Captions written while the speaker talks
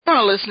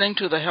are listening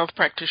to the Health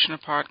Practitioner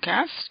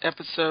Podcast,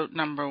 episode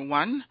number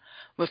 1,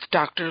 with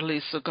Dr.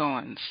 Lisa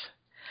Goins.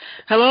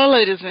 Hello,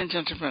 ladies and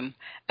gentlemen,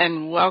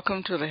 and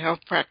welcome to the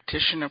Health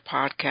Practitioner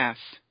Podcast.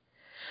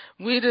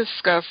 We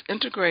discuss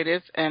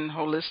integrative and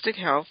holistic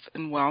health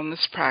and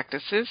wellness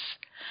practices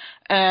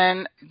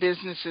and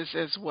businesses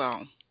as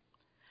well.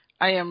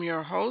 I am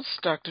your host,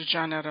 Dr.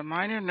 Johnetta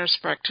Miner, nurse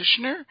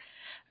practitioner,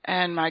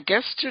 and my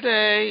guest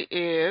today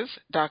is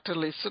Dr.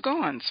 Lisa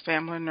Goins,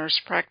 family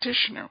nurse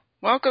practitioner.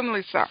 Welcome,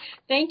 Lisa.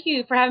 Thank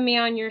you for having me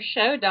on your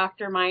show,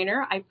 Dr.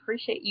 Miner. I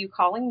appreciate you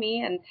calling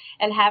me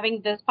and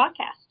having this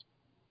podcast.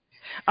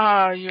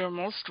 You're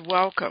most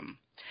welcome.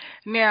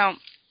 Now,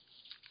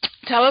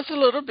 tell us a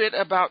little bit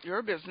about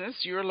your business.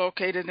 You're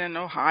located in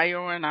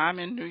Ohio, and I'm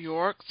in New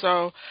York.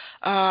 So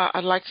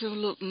I'd like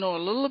to know a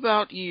little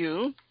about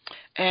you,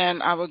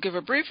 and I will give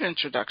a brief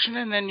introduction,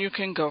 and then you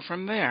can go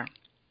from there.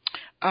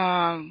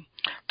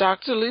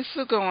 Dr.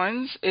 Lisa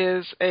Goins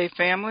is a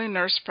family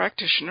nurse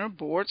practitioner,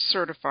 board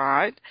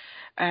certified,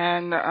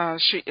 and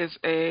she is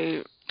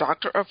a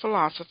doctor of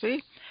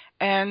philosophy,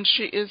 and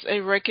she is a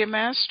Reiki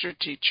master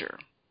teacher.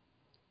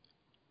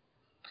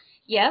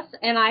 Yes,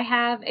 and I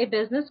have a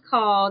business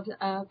called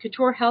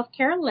Couture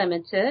Healthcare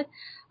Limited.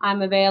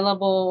 I'm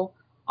available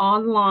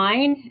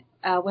online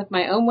with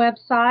my own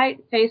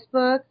website,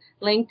 Facebook,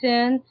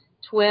 LinkedIn,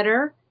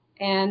 Twitter,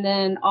 and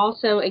then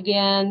also,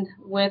 again,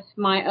 with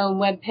my own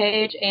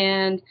webpage.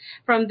 And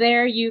from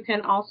there, you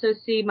can also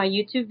see my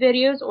YouTube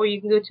videos, or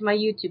you can go to my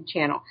YouTube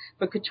channel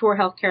for Couture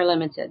Healthcare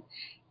Limited.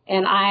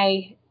 And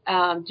I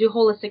do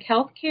holistic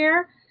health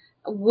care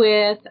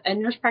with a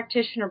nurse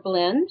practitioner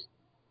blend.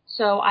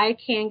 So I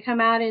can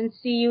come out and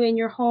see you in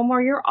your home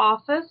or your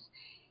office,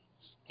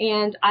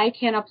 and I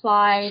can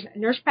apply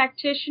nurse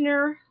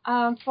practitioner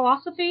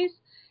philosophies,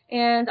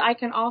 and I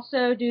can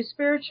also do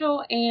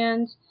spiritual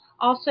and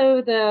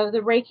also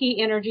the Reiki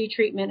energy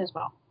treatment as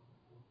well.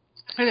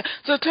 Okay.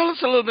 So tell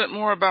us a little bit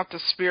more about the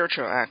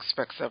spiritual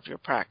aspects of your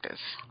practice.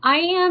 I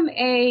am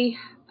in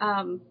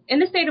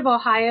the state of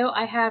Ohio,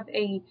 I have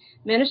a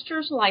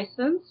minister's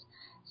license.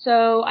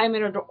 So I'm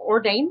an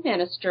ordained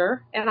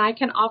minister, and I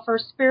can offer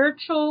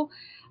spiritual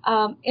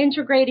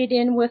integrated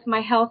in with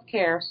my health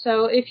care.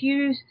 So if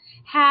you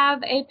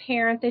have a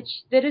parent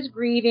that is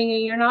grieving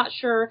and you're not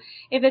sure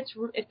if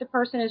the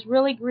person is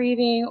really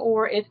grieving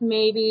or if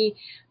maybe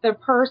the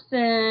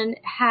person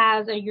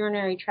has a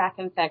urinary tract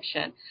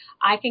infection,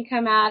 I can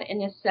come out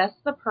and assess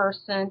the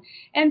person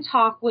and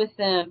talk with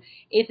them.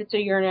 If it's a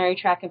urinary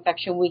tract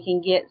infection, we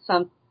can get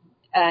some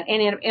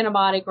an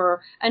antibiotic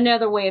or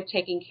another way of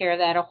taking care of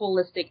that, a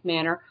holistic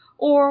manner.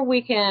 Or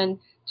we can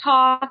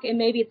talk, and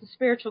maybe it's a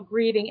spiritual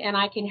grieving, and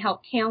I can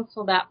help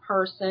counsel that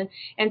person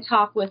and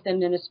talk with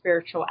them in a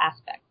spiritual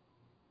aspect.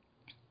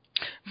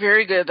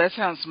 Very good. That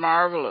sounds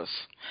marvelous.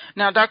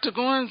 Now, Dr.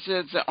 Goins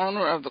is the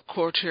owner of the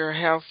Couture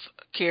Health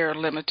Care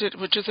Limited,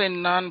 which is a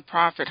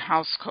nonprofit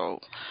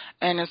household,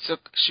 and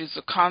she's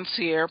a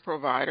concierge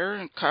provider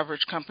and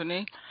coverage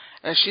company,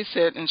 as she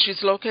said, and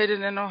she's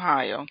located in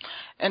Ohio.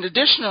 And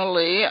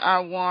additionally, I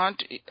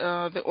want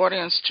the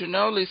audience to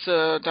know,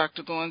 Lisa,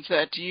 Dr. Goins,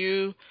 that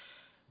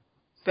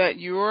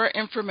your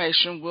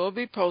information will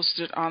be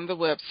posted on the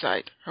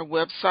website. Her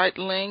website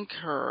link,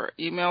 her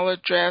email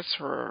address,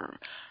 her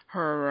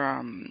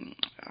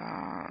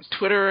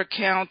Twitter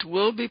account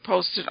will be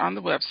posted on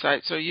the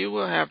website, so you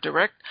will have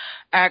direct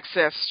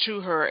access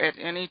to her at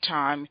any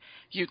time.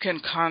 You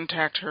can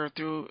contact her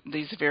through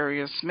these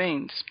various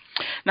means.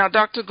 Now,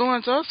 Dr.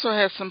 Goins also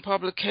has some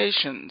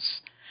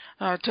publications.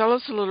 Tell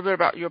us a little bit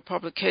about your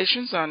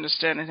publications. I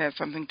understand it has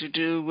something to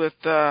do with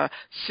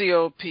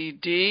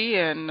COPD,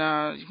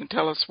 and you can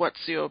tell us what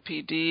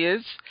COPD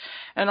is,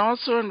 and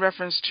also in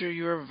reference to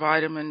your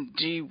vitamin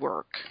D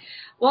work.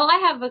 Well,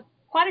 I have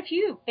quite a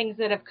few things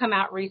that have come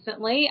out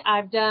recently.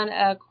 I've done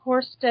a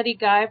course study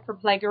guide for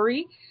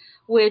plagiary,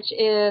 which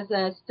is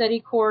a study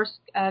course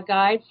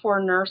guide for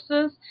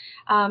nurses.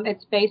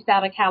 It's based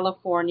out of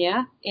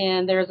California,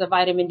 and there's a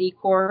vitamin D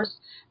course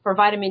for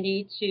vitamin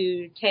D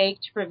to take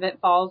to prevent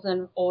falls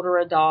in older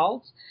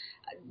adults.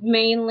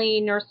 Mainly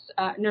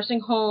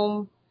nursing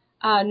home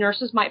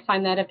nurses might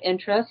find that of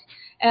interest.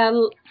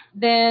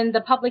 Then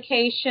the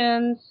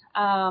publications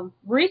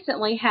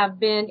recently have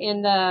been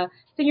in the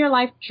Senior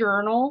Life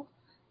Journal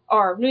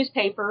or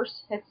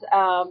newspapers. It's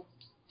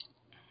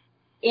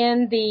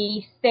in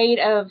the state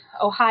of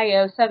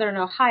Ohio, southern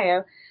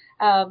Ohio.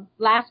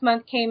 Last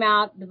month came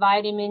out the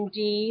vitamin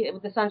D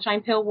with the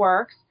Sunshine Pill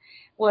Works.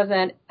 Was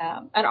an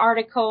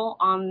article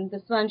on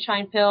the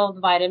Sunshine Pill, the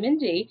vitamin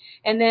D.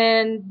 And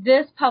then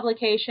this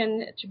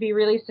publication to be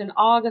released in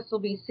August will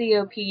be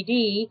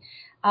COPD,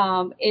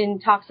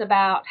 and talks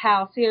about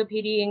how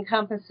COPD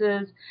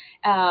encompasses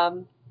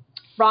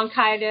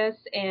bronchitis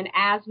and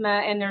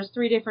asthma, and there's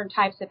 3 different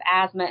types of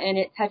asthma, and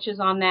it touches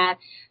on that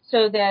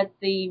so that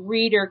the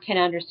reader can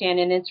understand,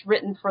 and it's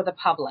written for the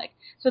public.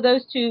 So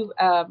those 2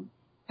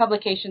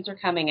 publications are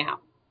coming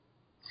out.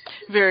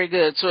 Very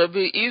good. So it'd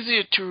be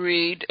easier to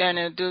read, and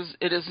it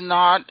is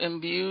not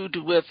imbued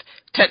with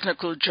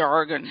technical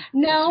jargon, as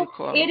No, you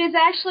call it is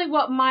actually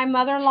what my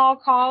mother-in-law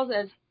calls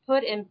as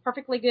put in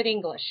perfectly good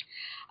English.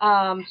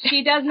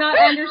 She does not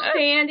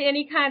understand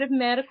any kind of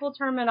medical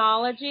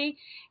terminology,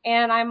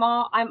 and I'm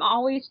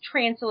always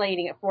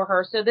translating it for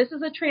her. So this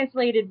is a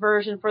translated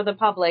version for the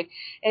public.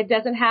 It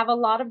doesn't have a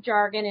lot of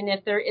jargon, and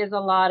if there is a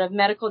lot of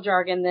medical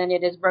jargon, then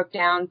it is broke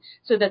down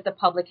so that the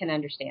public can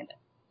understand it.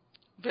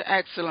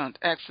 Excellent,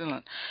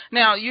 excellent.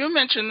 Now, you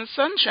mentioned the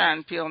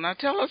sunshine pill. Now,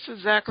 tell us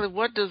exactly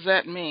what does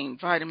that mean,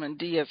 vitamin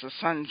D as a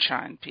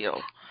sunshine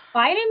pill?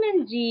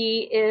 Vitamin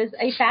D is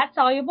a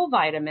fat-soluble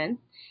vitamin,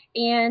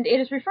 and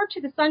it is referred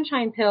to the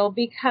sunshine pill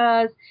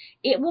because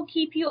it will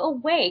keep you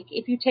awake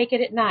if you take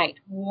it at night.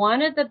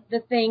 One of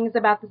the things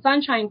about the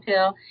sunshine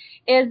pill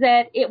is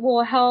that it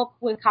will help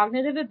with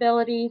cognitive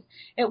abilities.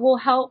 It will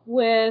help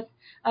with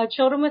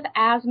children with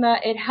asthma.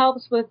 It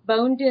helps with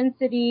bone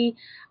density,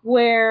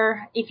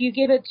 where if you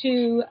give it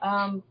to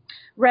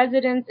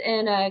residents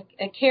in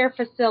a care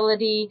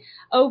facility,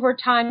 over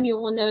time you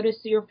will notice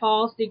your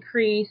falls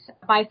decrease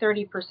by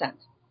 30%.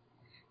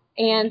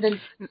 And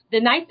the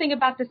nice thing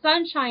about the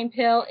sunshine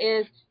pill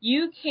is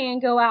you can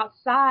go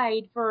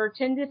outside for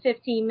 10 to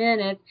 15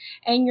 minutes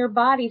and your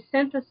body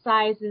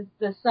synthesizes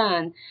the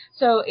sun.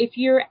 So if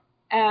you're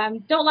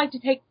don't like to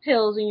take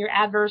pills and you're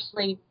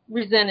adversely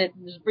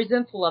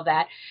resentful of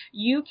that,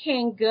 you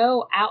can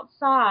go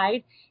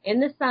outside in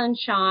the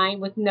sunshine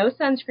with no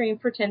sunscreen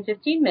for 10,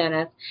 15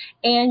 minutes,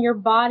 and your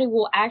body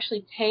will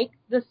actually take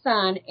the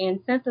sun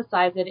and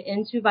synthesize it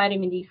into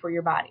vitamin D for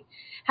your body.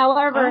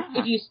 However,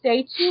 if you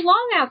stay too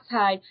long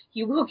outside,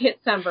 you will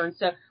get sunburned.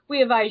 So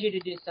we advise you to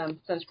do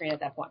some sunscreen at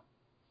that point.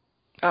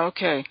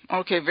 Okay,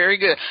 very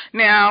good.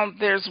 Now,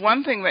 there's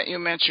one thing that you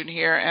mentioned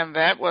here, and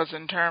that was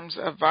in terms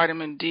of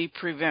vitamin D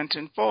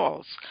preventing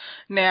falls.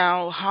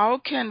 Now, how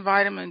can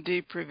vitamin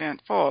D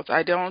prevent falls?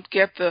 I don't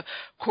get the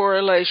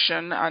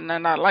correlation, and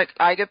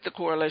I get the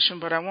correlation,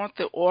 but I want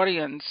the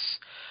audience,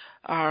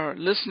 our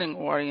listening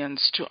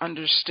audience, to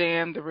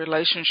understand the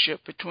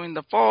relationship between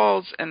the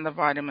falls and the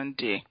vitamin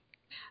D.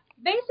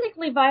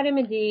 Basically,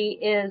 vitamin D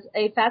is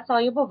a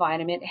fat-soluble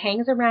vitamin. It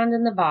hangs around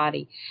in the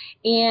body,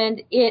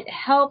 and it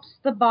helps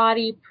the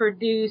body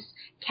produce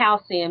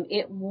calcium.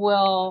 It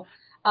will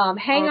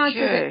hang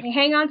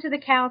on to the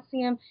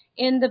calcium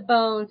in the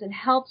bones and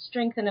help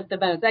strengthen up the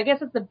bones. I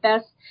guess it's the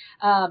best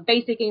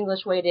basic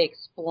English way to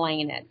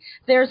explain it.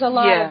 There's a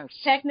lot of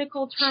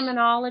technical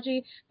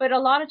terminology, but a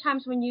lot of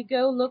times when you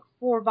go look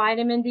for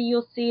vitamin D,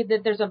 you'll see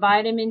that there's a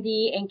vitamin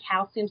D and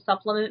calcium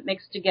supplement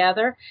mixed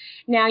together.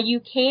 Now,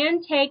 you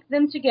can take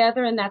them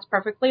together, and that's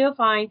perfectly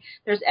fine.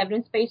 There's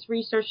evidence-based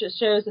research that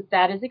shows that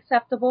that is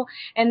acceptable,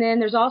 and then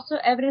there's also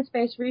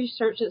evidence-based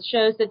research that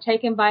shows that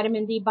taking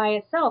vitamin D by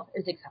itself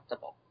is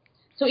acceptable.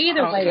 So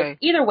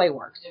either way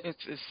works. It's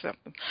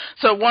acceptable.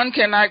 So one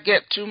cannot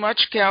get too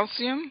much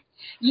calcium?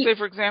 Say,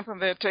 for example,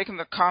 they're taking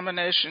the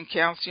combination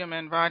calcium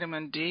and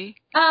vitamin D?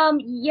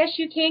 Yes,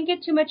 you can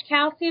get too much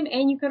calcium,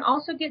 and you can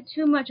also get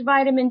too much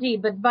vitamin D.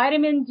 But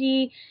vitamin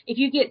D, if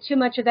you get too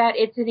much of that,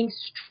 it's in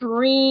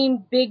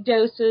extreme big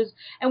doses,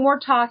 and we're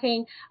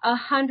talking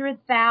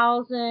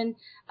 100,000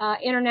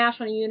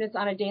 international units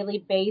on a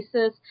daily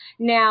basis.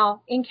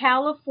 Now, in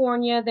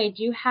California, they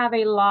do have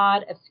a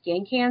lot of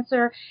skin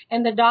cancer,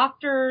 and the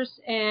doctors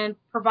and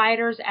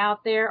providers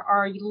out there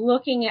are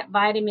looking at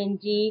vitamin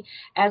D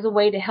as a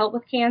way to help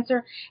with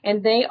cancer,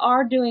 and they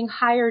are doing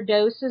higher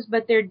doses,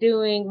 but they're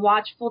doing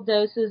watchful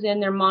doses,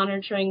 and they're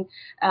monitoring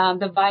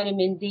the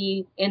vitamin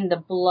D in the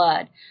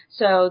blood.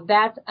 So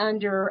that's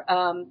under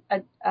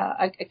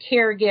a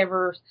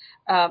caregiver's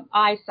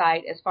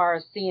eyesight as far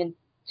as seeing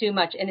too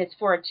much, and it's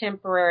for a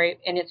temporary,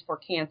 and it's for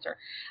cancer.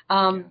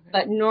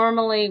 But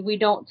normally we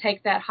don't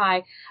take that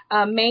high.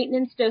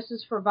 Maintenance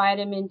doses for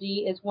vitamin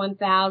D is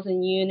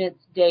 1,000 units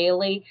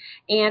daily,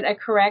 and a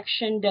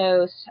correction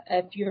dose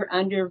if you're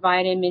under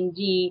vitamin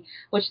D,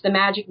 which the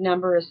magic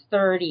number is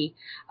 30,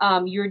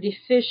 you're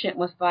deficient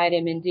with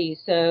vitamin D,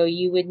 so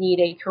you would need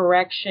a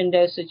correction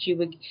dose that you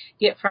would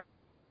get from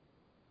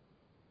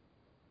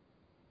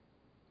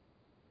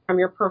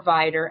your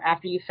provider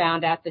after you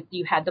found out that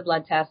you had the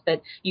blood test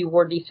that you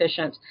were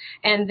deficient.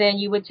 And then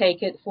you would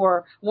take it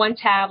for one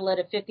tablet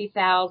of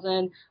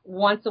 50,000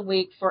 once a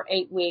week for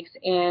 8 weeks,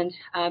 and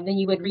then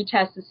you would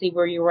retest to see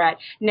where you were at.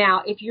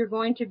 Now, if you're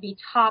going to be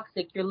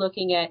toxic, you're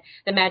looking at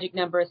the magic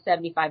number of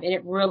 75, and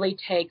it really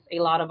takes a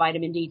lot of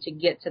vitamin D to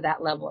get to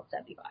that level of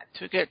 75.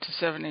 To get to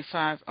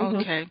 75,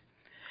 okay.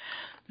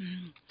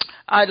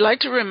 I'd like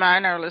to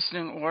remind our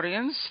listening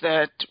audience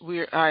that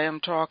I am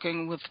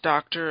talking with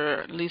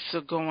Dr.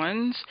 Lisa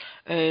Goins,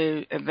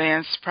 an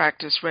advanced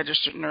practice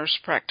registered nurse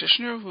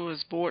practitioner who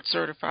is board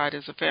certified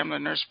as a family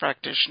nurse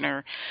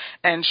practitioner,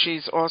 and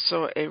she's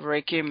also a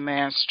Reiki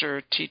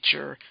master,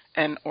 teacher,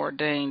 and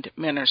ordained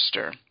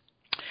minister.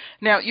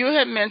 Now, you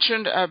had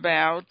mentioned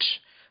about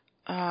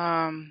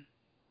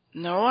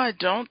No, I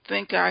don't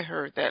think I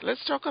heard that.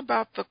 Let's talk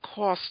about the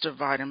cost of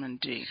vitamin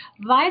D.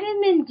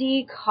 Vitamin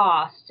D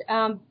cost.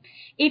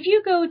 If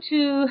you go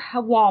to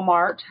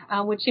Walmart,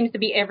 which seems to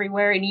be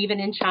everywhere, and even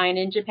in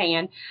China and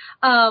Japan,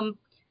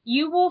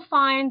 you will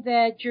find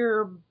that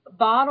your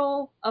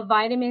bottle of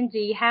vitamin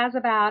D has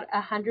about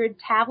 100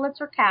 tablets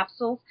or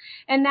capsules,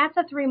 and that's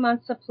a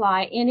 3-month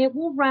supply, and it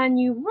will run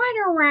you right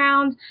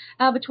around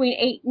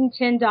between $8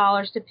 and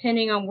 $10,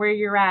 depending on where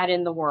you're at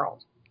in the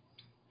world.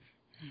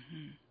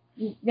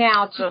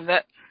 Now, So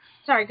that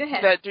sorry, go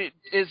ahead.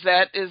 is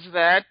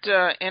that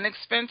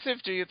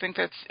inexpensive? Do you think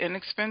that's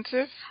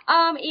inexpensive?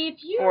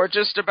 If you or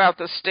just about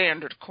the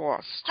standard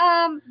cost?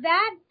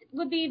 That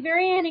would be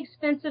very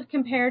inexpensive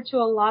compared to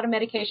a lot of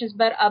medications,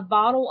 but a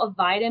bottle of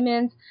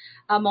vitamins,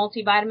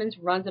 multivitamins,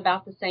 runs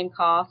about the same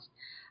cost.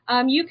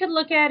 You could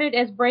look at it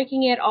as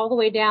breaking it all the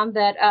way down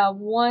that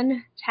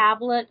 1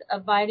 tablet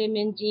of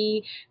vitamin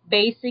D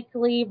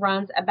basically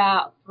runs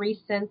about 3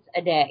 cents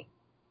a day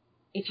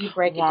if you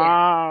break it down.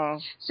 Wow.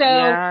 So,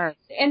 yes.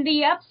 And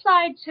the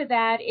upside to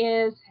that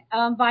is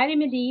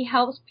vitamin D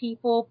helps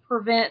people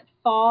prevent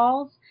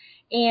falls.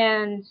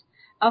 And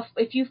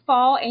if you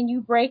fall and you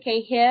break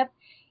a hip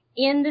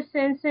in the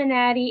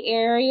Cincinnati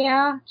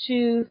area,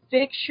 to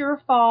fix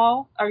your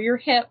fall or your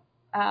hip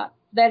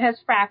that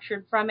has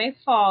fractured from a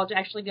fall, to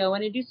actually go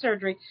in and do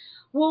surgery,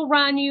 will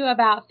run you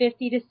about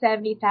 $50,000 to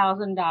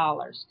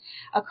 $70,000.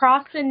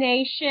 Across the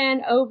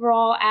nation,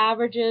 overall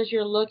averages,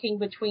 you're looking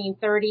between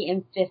 $30,000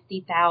 and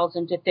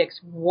 $50,000 to fix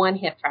one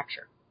hip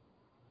fracture.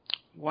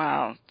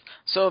 Wow.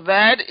 So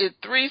that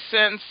 3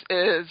 cents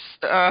is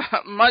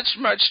much,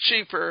 much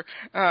cheaper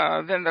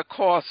than the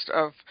cost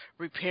of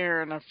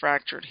repairing a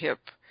fractured hip.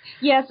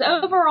 Yes,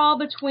 overall,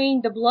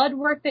 between the blood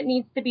work that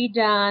needs to be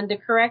done, the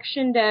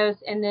correction dose,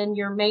 and then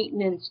your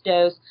maintenance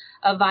dose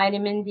of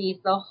vitamin D,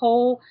 the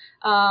whole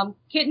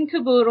kit and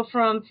caboodle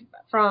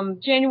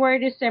from January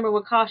to December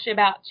would cost you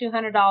about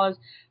 $200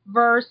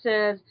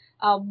 versus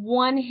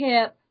one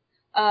hip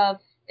of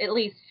at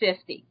least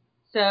 $50.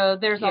 So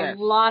there's a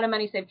lot of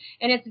money saved.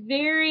 And it's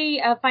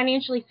very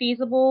financially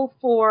feasible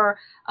for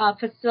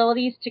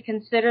facilities to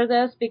consider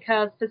this,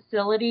 because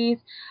facilities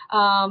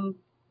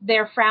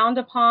they're frowned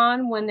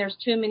upon when there's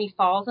too many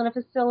falls in a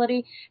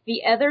facility.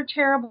 The other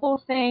terrible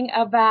thing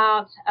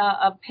about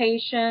a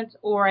patient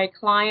or a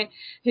client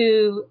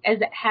who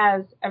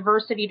has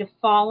aversity to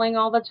falling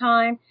all the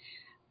time,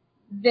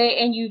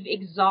 and you've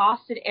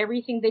exhausted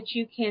everything that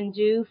you can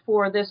do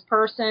for this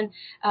person.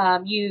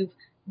 You've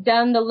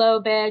done the low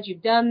bed,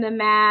 you've done the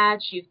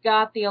match, you've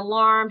got the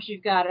alarms,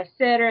 you've got a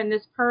sitter, and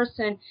this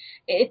person,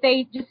 if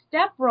they just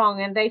step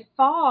wrong and they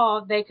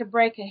fall, they could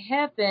break a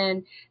hip,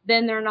 and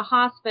then they're in a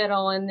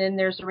hospital, and then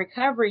there's a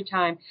recovery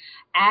time.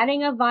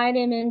 Adding a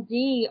vitamin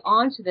D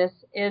onto this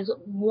is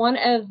one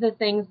of the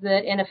things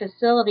that in a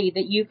facility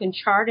that you can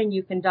chart and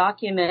you can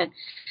document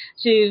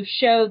to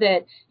show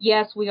that,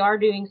 yes, we are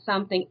doing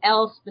something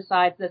else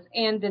besides this.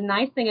 And the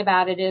nice thing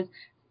about it is,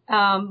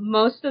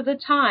 most of the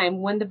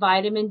time when the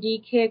vitamin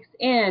D kicks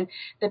in,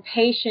 the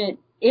patient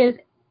is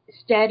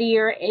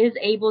steadier, is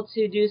able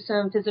to do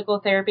some physical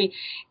therapy,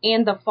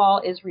 and the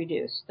fall is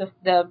reduced,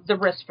 the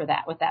risk for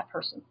that with that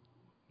person.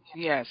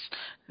 Yes.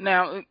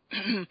 Now,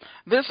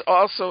 this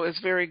also is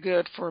very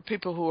good for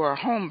people who are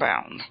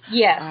homebound.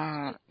 Yes.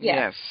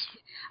 Yes.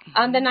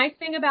 The nice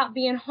thing about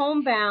being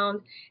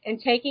homebound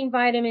and taking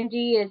vitamin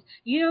D is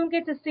you don't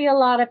get to see a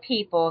lot of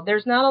people.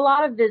 There's not a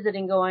lot of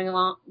visiting going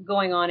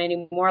on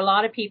anymore. A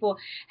lot of people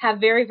have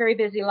very, very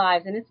busy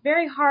lives, and it's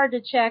very hard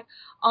to check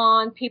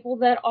on people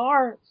that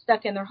are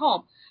stuck in their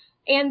home.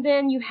 And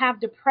then you have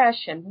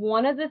depression.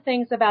 One of the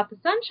things about the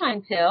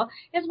sunshine pill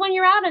is when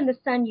you're out in the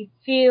sun, you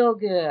feel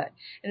good.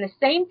 And the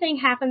same thing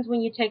happens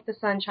when you take the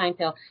sunshine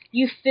pill.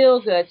 You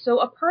feel good. So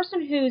a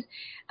person who's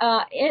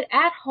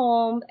at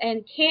home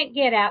and can't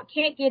get out,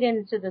 can't get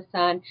into the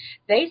sun,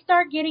 they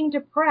start getting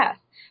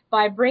depressed.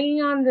 By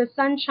bringing on the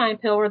sunshine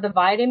pill or the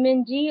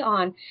vitamin D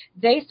on,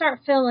 they start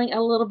feeling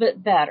a little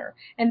bit better,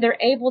 and they're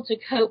able to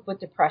cope with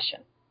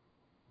depression.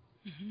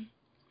 Mm-hmm.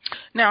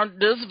 Now,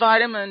 does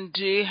vitamin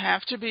D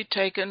have to be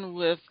taken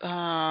with,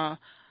 vitamin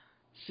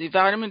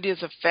D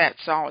is a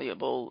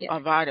fat-soluble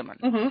vitamin.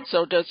 Mm-hmm.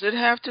 So does it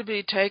have to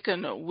be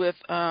taken with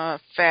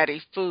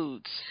fatty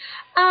foods?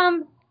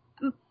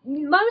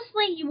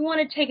 Mostly you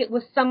want to take it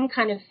with some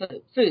kind of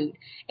food,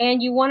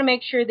 and you want to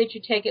make sure that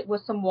you take it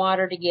with some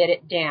water to get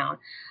it down.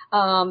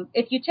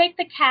 If you take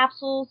the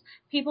capsules,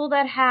 people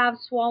that have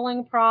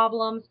swallowing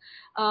problems,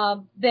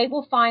 they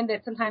will find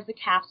that sometimes the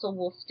capsule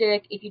will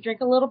stick. If you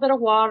drink a little bit of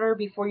water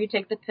before you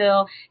take the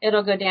pill,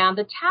 it'll go down.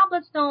 The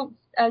tablets don't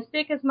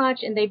stick as much,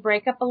 and they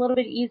break up a little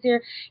bit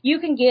easier. You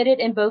can get it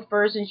in both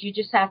versions. You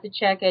just have to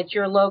check at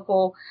your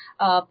local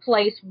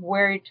place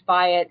where to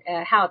buy it,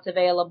 how it's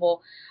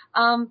available.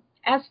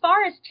 As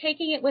far as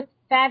taking it with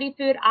fatty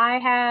food, I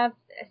have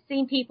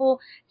seen people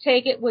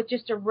take it with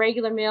just a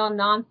regular meal,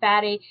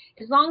 non-fatty.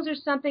 As long as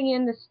there's something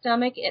in the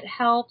stomach, it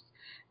helps.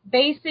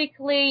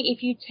 Basically,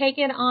 if you take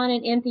it on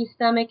an empty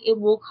stomach, it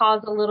will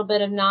cause a little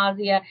bit of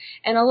nausea.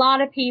 And a lot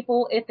of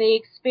people, if they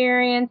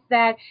experience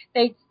that,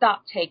 they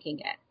stop taking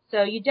it.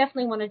 So you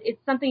definitely want to,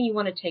 it's something you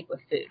want to take with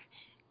food.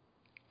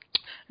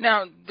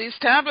 Now, these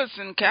tablets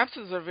and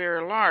capsules are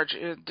very large.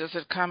 Does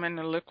it come in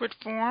a liquid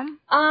form?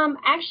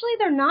 Actually,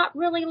 they're not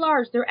really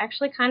large. They're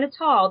actually kind of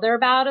tall. They're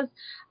about as,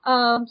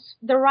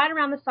 they're right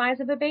around the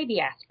size of a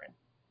baby aspirin.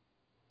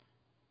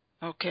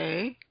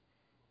 Okay.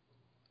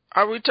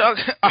 Are we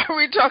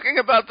talking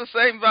about the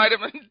same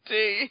vitamin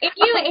D?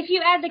 If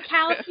you add the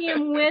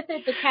calcium with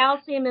it, the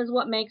calcium is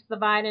what makes the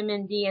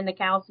vitamin D and the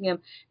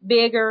calcium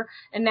bigger,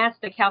 and that's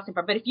the calcium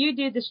part. But if you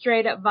do the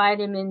straight up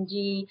vitamin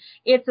D,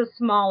 it's a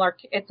smaller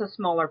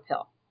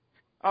pill.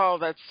 Oh,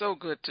 that's so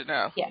good to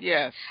know.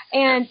 Yes.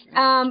 And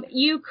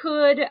you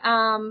could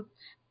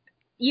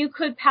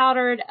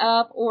powder it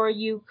up, or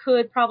you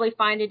could probably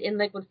find it in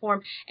liquid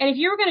form. And if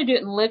you were going to do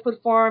it in liquid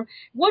form,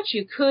 what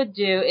you could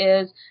do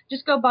is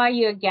just go buy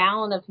you a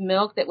gallon of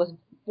milk that was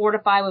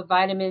fortified with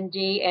vitamin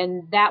D,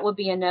 and that would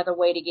be another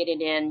way to get it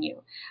in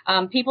you.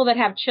 People that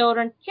have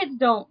children, kids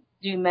don't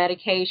do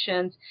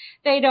medications.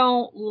 They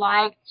don't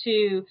like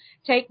to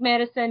take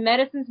medicine.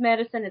 Medicine's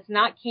medicine. It's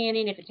not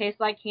candy, and if it tastes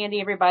like candy,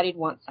 everybody'd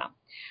want some.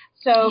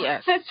 So,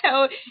 yes.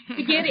 so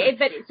to get it,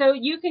 but so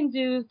you can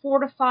do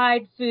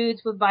fortified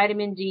foods with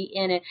vitamin D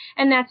in it,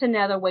 and that's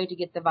another way to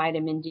get the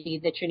vitamin D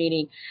that you're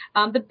needing.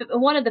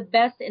 One of the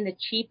best and the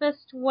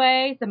cheapest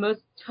ways, the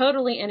most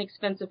totally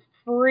inexpensive,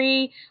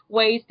 free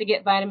ways to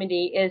get vitamin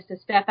D is to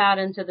step out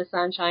into the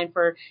sunshine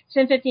for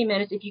 10, 15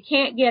 minutes. If you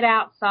can't get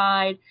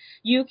outside,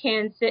 you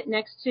can sit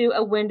next to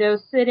a window,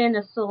 sit in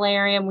a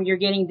solarium where you're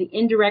getting the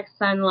indirect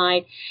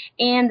sunlight,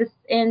 and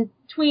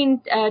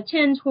between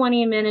 10,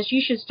 20 minutes,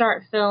 you should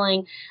start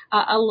feeling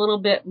a little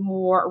bit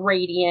more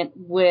radiant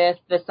with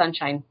the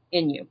sunshine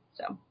in you.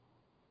 So,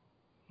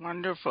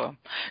 wonderful.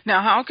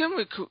 Now, how can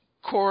we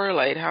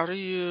correlate? How do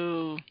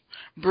you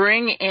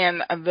bring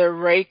in the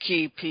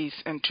Reiki piece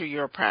into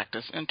your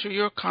practice, into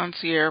your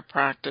concierge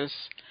practice,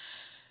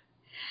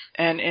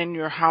 and in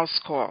your house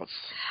calls?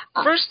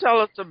 First, tell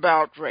us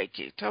about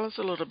Reiki. Tell us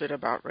a little bit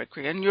about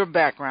Reiki and your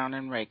background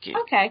in Reiki.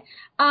 Okay.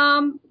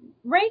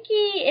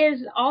 Reiki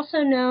is also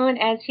known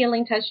as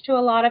healing touch to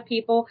a lot of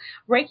people.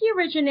 Reiki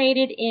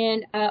originated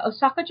in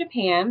Osaka,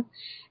 Japan,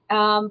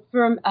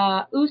 from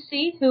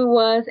Usi, who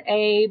was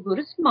a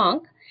Buddhist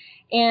monk.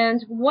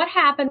 And what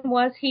happened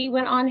was he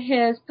went on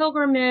his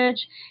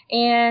pilgrimage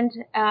and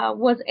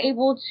was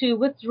able to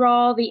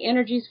withdraw the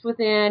energies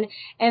within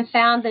and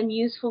found them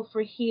useful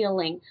for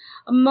healing.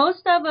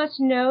 Most of us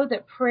know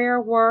that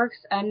prayer works.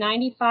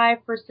 95%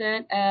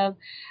 of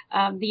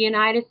the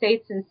United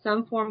States in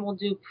some form will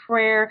do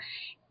prayer.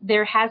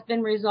 There has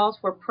been results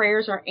where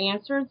prayers are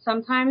answered.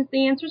 Sometimes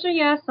the answers are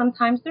yes,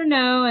 sometimes they're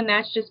no, and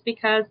that's just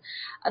because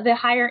the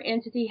higher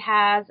entity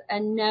has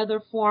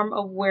another form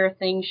of where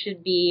things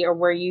should be or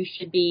where you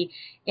should be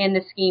in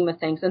the scheme of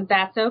things, and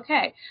that's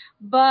okay.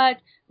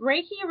 But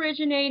Reiki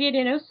originated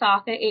in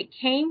Osaka. It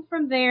came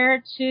from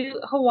there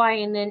to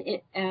Hawaii, and then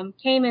it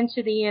came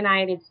into the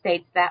United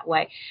States that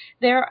way.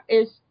 There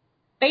is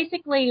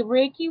basically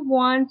Reiki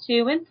 1,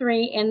 2, and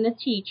 3 and the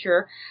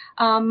teacher.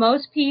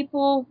 Most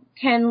people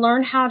can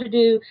learn how to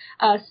do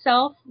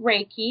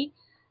self-Reiki,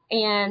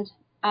 and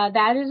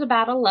that is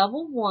about a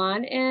level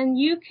 1, and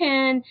you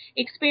can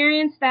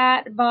experience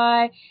that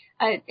by,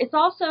 it's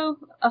also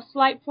a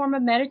slight form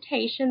of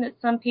meditation that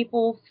some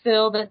people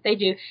feel that they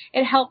do.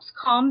 It helps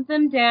calm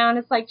them down.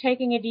 It's like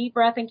taking a deep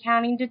breath and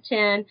counting to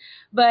 10,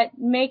 but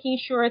making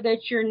sure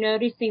that you're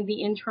noticing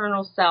the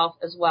internal self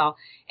as well.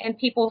 And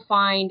people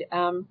find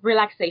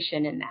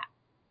relaxation in that.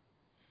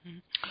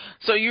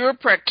 So you're a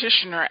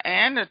practitioner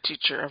and a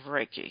teacher of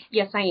Reiki?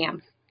 Yes, I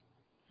am.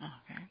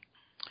 Okay.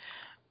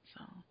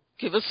 So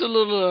give us a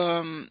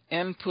little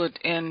input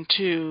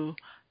into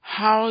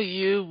how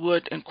you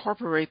would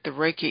incorporate the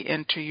Reiki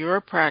into your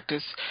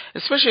practice,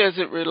 especially as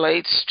it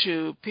relates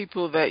to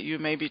people that you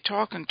may be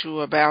talking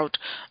to about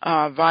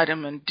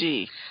vitamin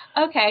D.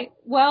 Okay.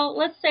 Well,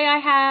 let's say I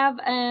have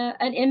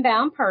an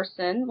inbound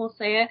person. We'll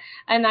say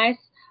a nice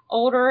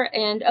older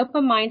and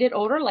open-minded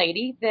older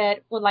lady that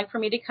would like for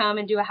me to come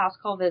and do a house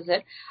call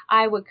visit.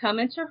 I would come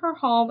into her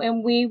home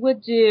and we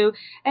would do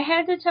a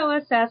head-to-toe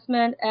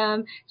assessment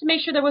to make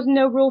sure there was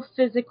no real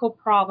physical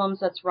problems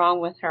that's wrong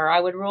with her.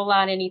 I would rule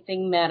out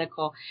anything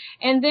medical.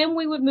 And then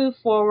we would move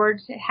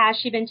forward. Has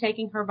she been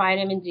taking her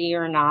vitamin D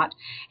or not?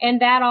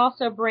 And that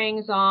also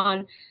brings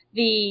on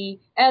the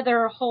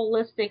other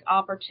holistic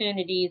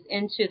opportunities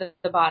into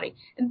the body.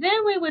 And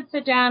then we would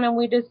sit down and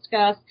we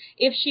discuss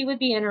if she would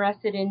be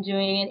interested in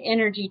doing an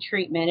energy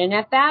treatment. And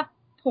at that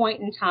point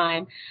in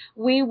time,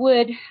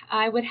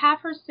 I would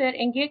have her sit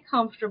and get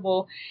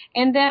comfortable,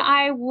 and then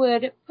I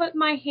would put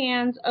my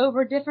hands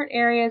over different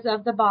areas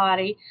of the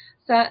body.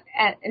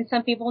 And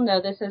some people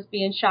know this as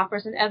being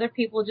chakras, and other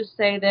people just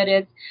say that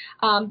it's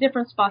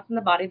different spots in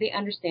the body. They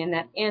understand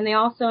that. And they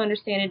also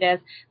understand it as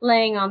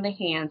laying on the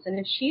hands. And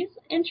if she's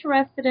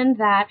interested in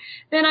that,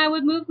 then I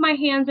would move my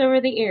hands over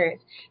the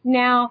areas.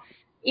 Now,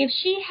 if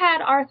she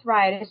had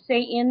arthritis,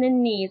 say in the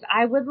knees,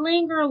 I would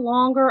linger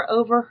longer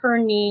over her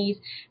knees,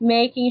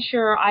 making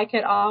sure I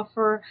could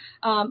offer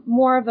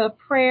more of a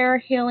prayer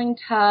healing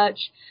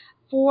touch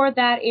for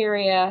that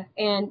area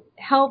and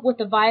help with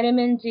the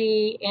vitamin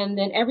D and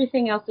then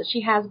everything else that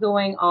she has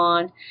going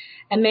on,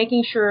 and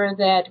making sure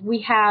that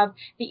we have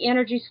the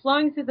energies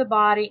flowing through the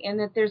body and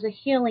that there's a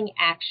healing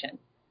action.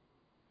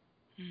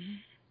 Mm-hmm.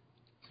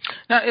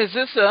 Now, is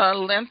this a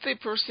lengthy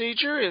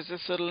procedure? Is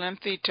this a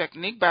lengthy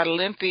technique? By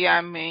lengthy,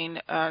 I mean,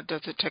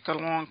 does it take a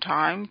long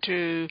time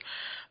to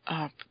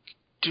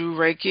do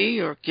Reiki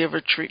or give a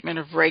treatment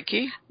of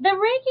Reiki? The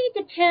Reiki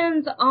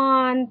depends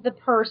on the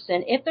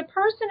person. If the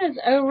person has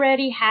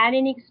already had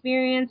an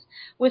experience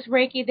with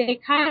Reiki, they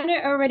kind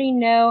of already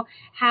know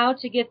how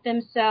to get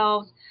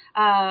themselves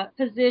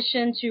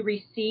positioned to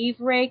receive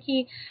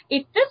Reiki.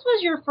 If this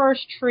was your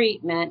first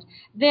treatment,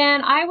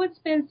 then I would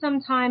spend some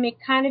time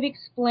kind of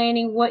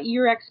explaining what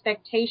your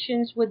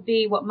expectations would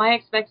be, what my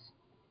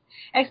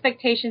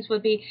expectations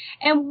would be,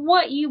 and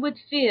what you would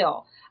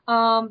feel.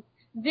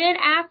 Then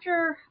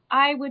after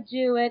I would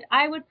do it,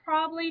 I would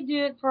probably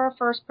do it for a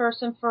first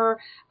person for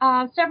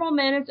several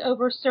minutes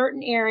over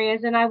certain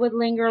areas, and I would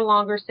linger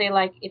longer, say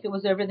like if it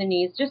was over the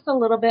knees, just a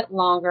little bit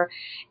longer.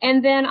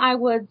 And then I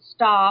would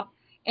stop,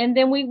 and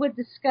then we would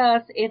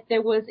discuss if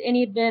there was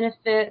any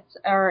benefits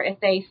or if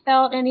they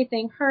felt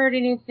anything, heard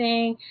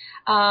anything,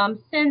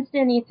 sensed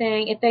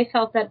anything, if they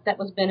felt that that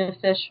was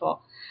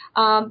beneficial.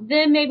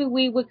 Then maybe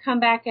we would come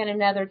back at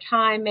another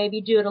time, maybe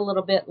do it a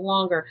little bit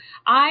longer.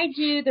 I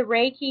do the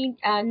Reiki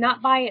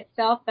not by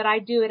itself, but I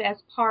do it as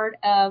part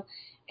of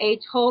a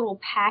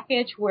total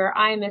package where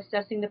I'm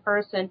assessing the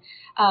person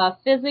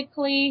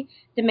physically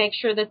to make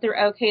sure that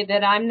they're okay,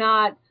 that I'm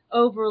not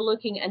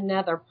overlooking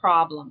another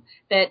problem.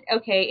 That,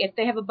 okay, if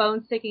they have a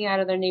bone sticking out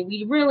of their knee,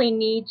 we really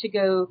need to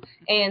go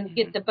and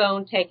get the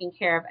bone taken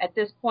care of. At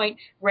this point,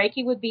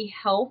 Reiki would be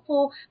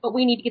helpful, but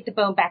we need to get the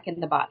bone back in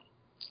the body.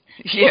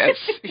 Yes,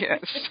 yes.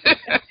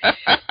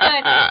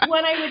 But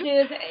what I would do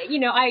is,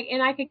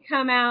 I could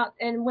come out,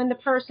 and when the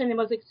person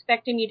was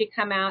expecting me to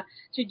come out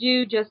to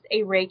do just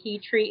a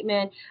Reiki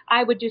treatment,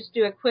 I would just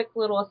do a quick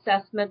little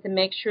assessment to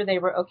make sure they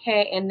were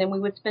okay, and then we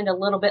would spend a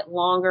little bit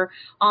longer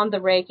on the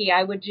Reiki.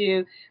 I would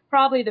do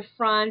probably the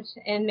front,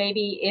 and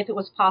maybe if it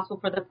was possible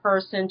for the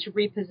person to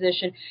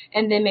reposition,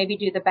 and then maybe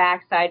do the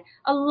backside.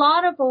 A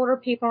lot of older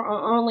people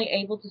are only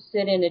able to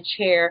sit in a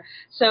chair,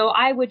 so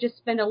I would just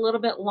spend a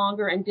little bit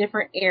longer in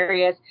different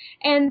areas,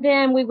 and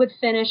then we would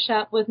finish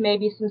up with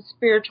maybe some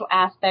spiritual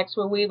aspects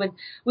where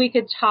we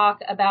could talk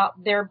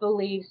about their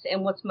beliefs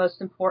and what's most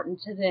important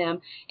to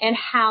them and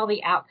how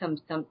the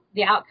outcomes of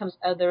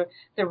the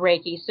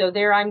Reiki. So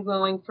there I'm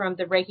going from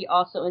the Reiki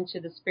also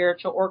into the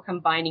spiritual, or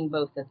combining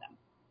both of them.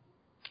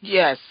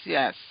 Yes,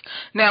 yes.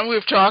 Now,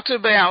 we've talked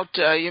about,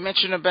 you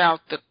mentioned about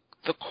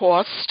the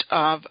cost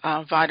of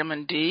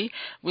vitamin D.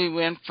 We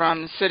went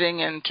from sitting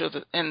in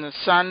the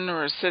sun,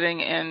 or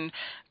sitting in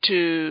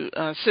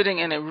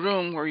a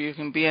room where you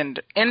can be in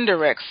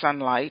indirect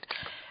sunlight,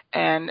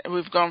 and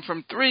we've gone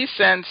from 3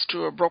 cents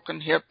to a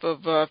broken hip of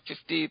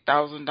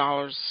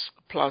 $50,000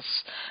 plus.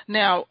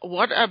 Now,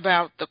 what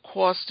about the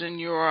cost in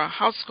your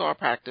house call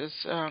practice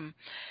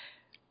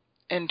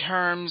in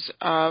terms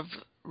of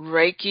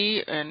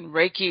Reiki and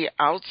Reiki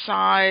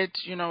outside,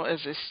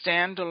 as a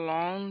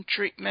standalone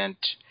treatment?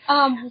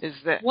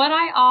 What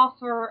I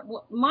offer,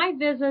 my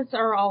visits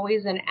are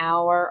always an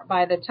hour.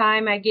 By the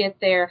time I get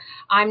there,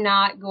 I'm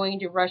not going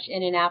to rush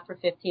in and out for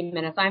 15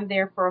 minutes. I'm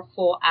there for a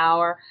full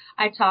hour.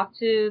 I talk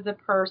to the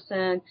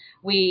person.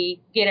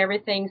 We get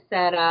everything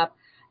set up,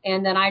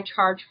 and then I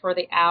charge for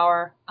the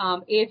hour.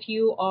 If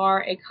you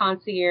are a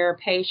concierge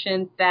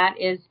patient, that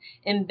is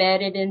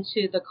embedded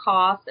into the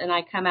cost, and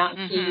I come out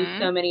and see you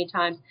so many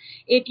times.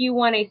 If you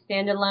want a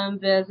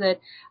standalone visit,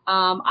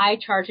 I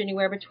charge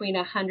anywhere between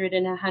 $100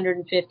 and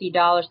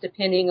 $150,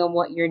 depending on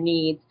what your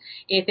needs.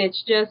 If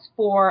it's just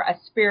for a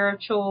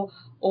spiritual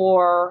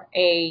or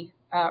a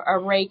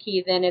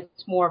Reiki, then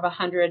it's more of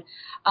 $100.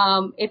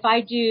 If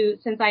I do,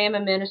 since I am a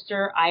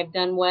minister, I've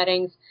done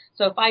weddings.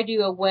 So if I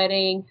do a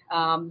wedding,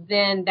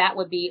 then that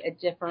would be a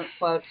different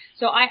quote.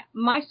 So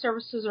my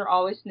services are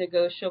always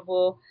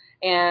negotiable,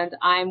 and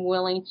I'm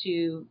willing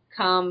to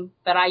come,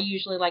 but I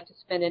usually like to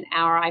spend an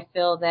hour. I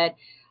feel that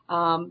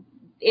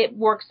it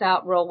works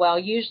out real well.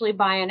 Usually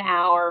by an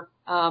hour,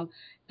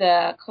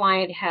 the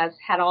client has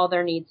had all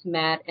their needs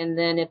met, and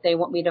then if they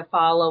want me to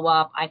follow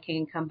up, I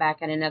can come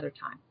back at another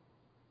time.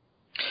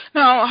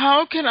 Now,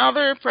 how can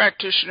other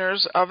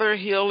practitioners, other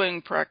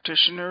healing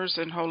practitioners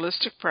and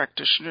holistic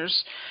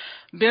practitioners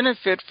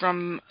benefit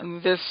from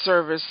this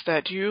service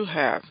that you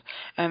have?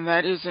 And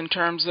that is in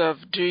terms of,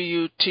 do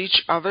you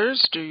teach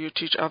others? Do you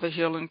teach other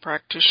healing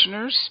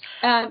practitioners?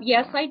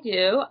 Yes, I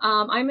do.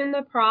 I'm in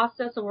the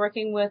process of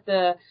working with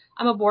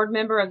I'm a board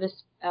member of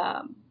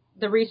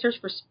the Research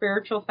for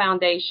Spiritual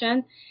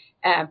Foundation.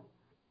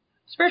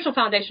 Spiritual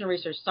Foundation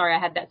Research. Sorry, I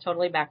had that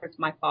totally backwards.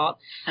 My fault.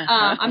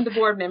 I'm the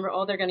board member.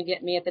 Oh, they're going to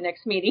get me at the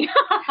next meeting.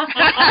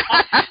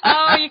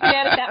 Oh, you can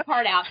edit that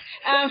part out.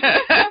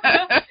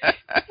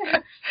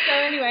 So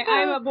anyway,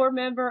 I'm a board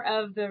member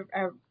of the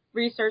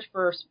Research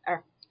for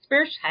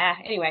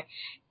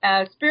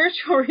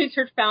Spiritual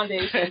Research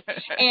Foundation,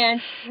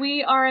 and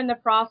we are in the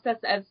process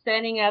of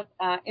setting up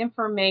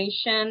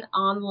information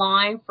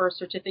online for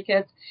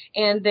certificates,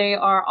 and they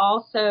are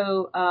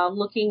also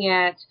looking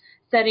at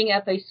setting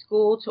up a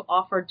school to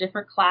offer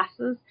different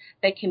classes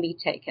that can be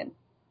taken.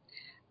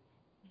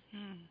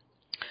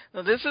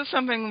 Well, this is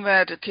something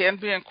that can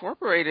be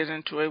incorporated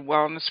into a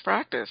wellness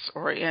practice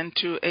or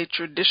into a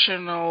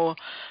traditional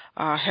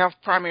health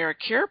primary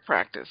care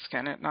practice,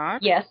 can it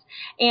not? Yes,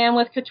 and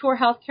with Couture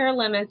Healthcare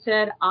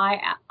Limited, I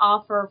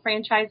offer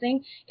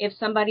franchising. If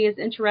somebody is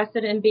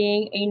interested in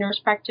being a nurse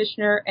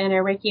practitioner and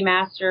a Reiki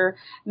master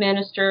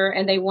minister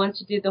and they want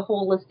to do the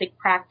holistic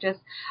practice,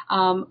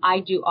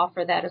 I do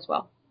offer that as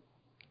well.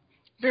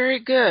 Very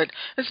good.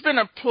 It's been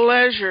a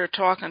pleasure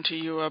talking to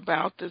you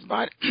about this,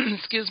 about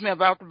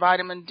the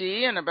vitamin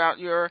D and about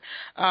your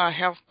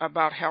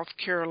about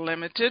Healthcare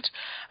Limited.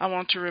 I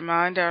want to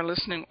remind our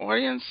listening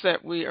audience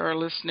that we are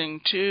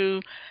listening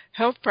to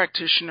Health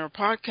Practitioner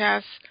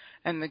Podcasts,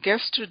 and the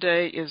guest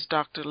today is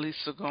Dr.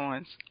 Lisa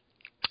Goins.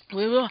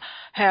 We will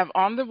have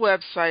on the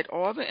website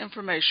all the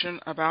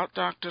information about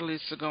Dr.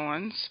 Lisa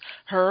Goins,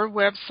 her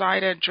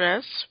website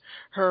address,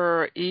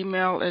 her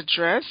email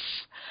address,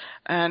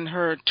 and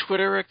her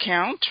Twitter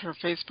account, her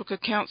Facebook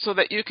account, so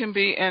that you can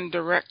be in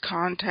direct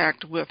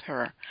contact with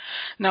her.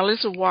 Now,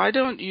 Lisa, why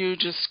don't you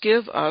just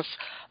give us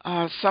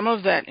some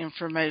of that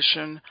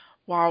information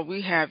while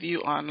we have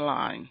you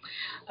online?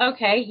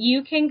 Okay,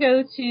 you can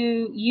go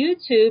to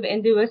YouTube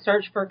and do a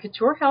search for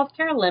Couture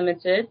Healthcare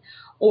Limited,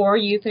 or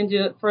you can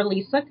do it for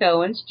Lisa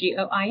Goins,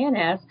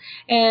 Goins,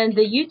 and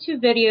the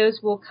YouTube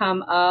videos will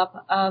come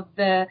up of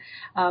the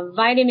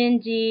vitamin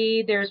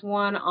D. There's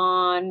one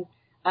on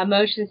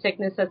motion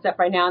sickness that's up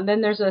right now, and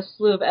then there's a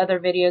slew of other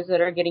videos that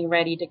are getting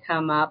ready to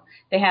come up.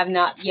 They have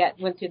not yet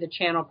went through the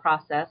channel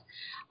process.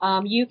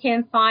 You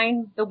can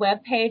find the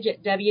webpage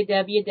at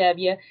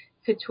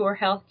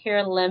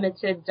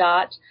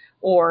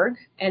www.couturehealthcarelimited.org,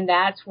 and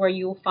that's where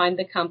you'll find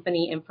the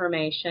company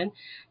information.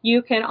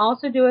 You can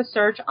also do a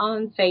search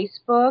on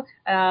Facebook.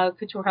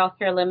 Couture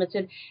Healthcare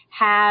Limited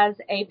has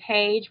a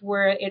page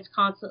where it's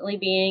constantly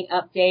being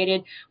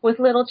updated with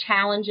little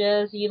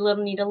challenges. You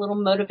need a little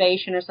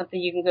motivation or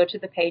something, you can go to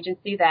the page and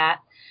see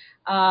that.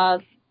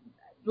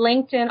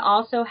 LinkedIn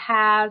also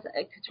has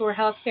Couture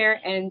Healthcare,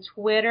 and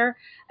Twitter,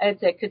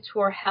 it's at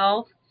Couture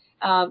Health.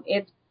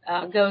 It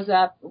goes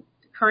up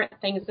current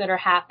things that are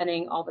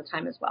happening all the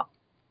time as well.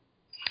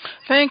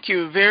 Thank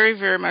you very,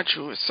 very much.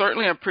 We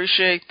certainly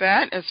appreciate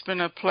that. It's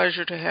been a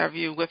pleasure to have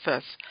you with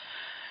us.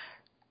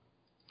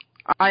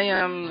 I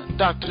am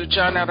Dr.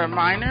 Johnetta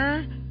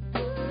Miner,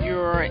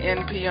 your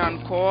NP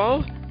on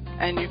call,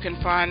 and you can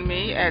find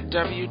me at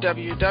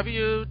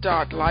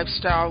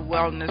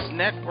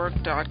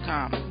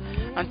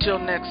www.lifestylewellnessnetwork.com. Until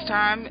next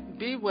time,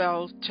 be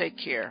well, take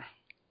care.